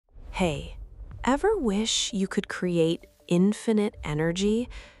Hey, ever wish you could create infinite energy?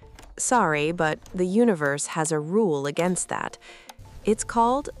 Sorry, but the universe has a rule against that. It's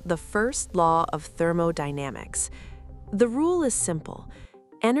called the First Law of Thermodynamics. The rule is simple.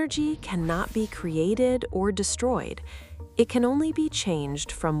 Energy cannot be created or destroyed. It can only be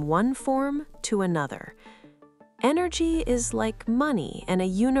changed from one form to another. Energy is like money in a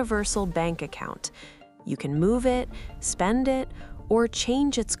universal bank account. You can move it, spend it, or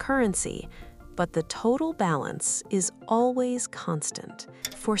change its currency, but the total balance is always constant.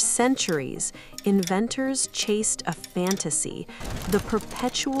 For centuries, inventors chased a fantasy, the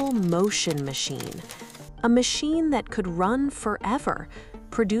perpetual motion machine, a machine that could run forever,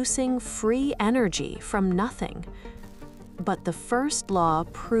 producing free energy from nothing. But the first law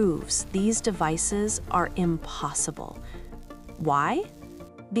proves these devices are impossible. Why?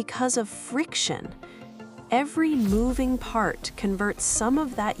 Because of friction. Every moving part converts some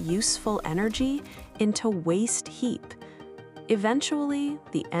of that useful energy into waste heat. Eventually,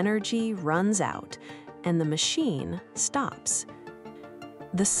 the energy runs out and the machine stops.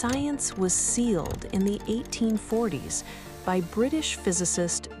 The science was sealed in the 1840s by British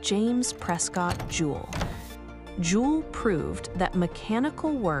physicist James Prescott Joule. Joule proved that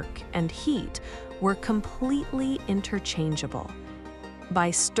mechanical work and heat were completely interchangeable. By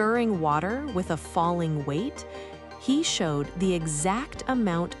stirring water with a falling weight, he showed the exact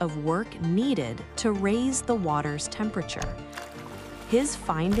amount of work needed to raise the water's temperature. His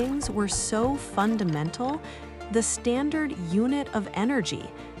findings were so fundamental, the standard unit of energy,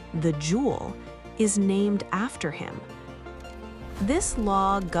 the joule, is named after him. This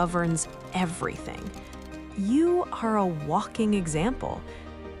law governs everything. You are a walking example.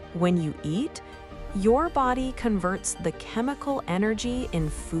 When you eat, your body converts the chemical energy in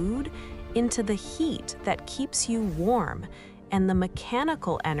food into the heat that keeps you warm and the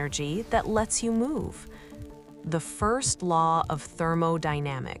mechanical energy that lets you move. The first law of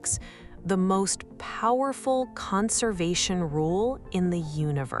thermodynamics, the most powerful conservation rule in the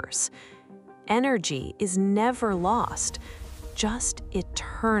universe. Energy is never lost, just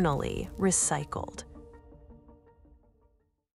eternally recycled.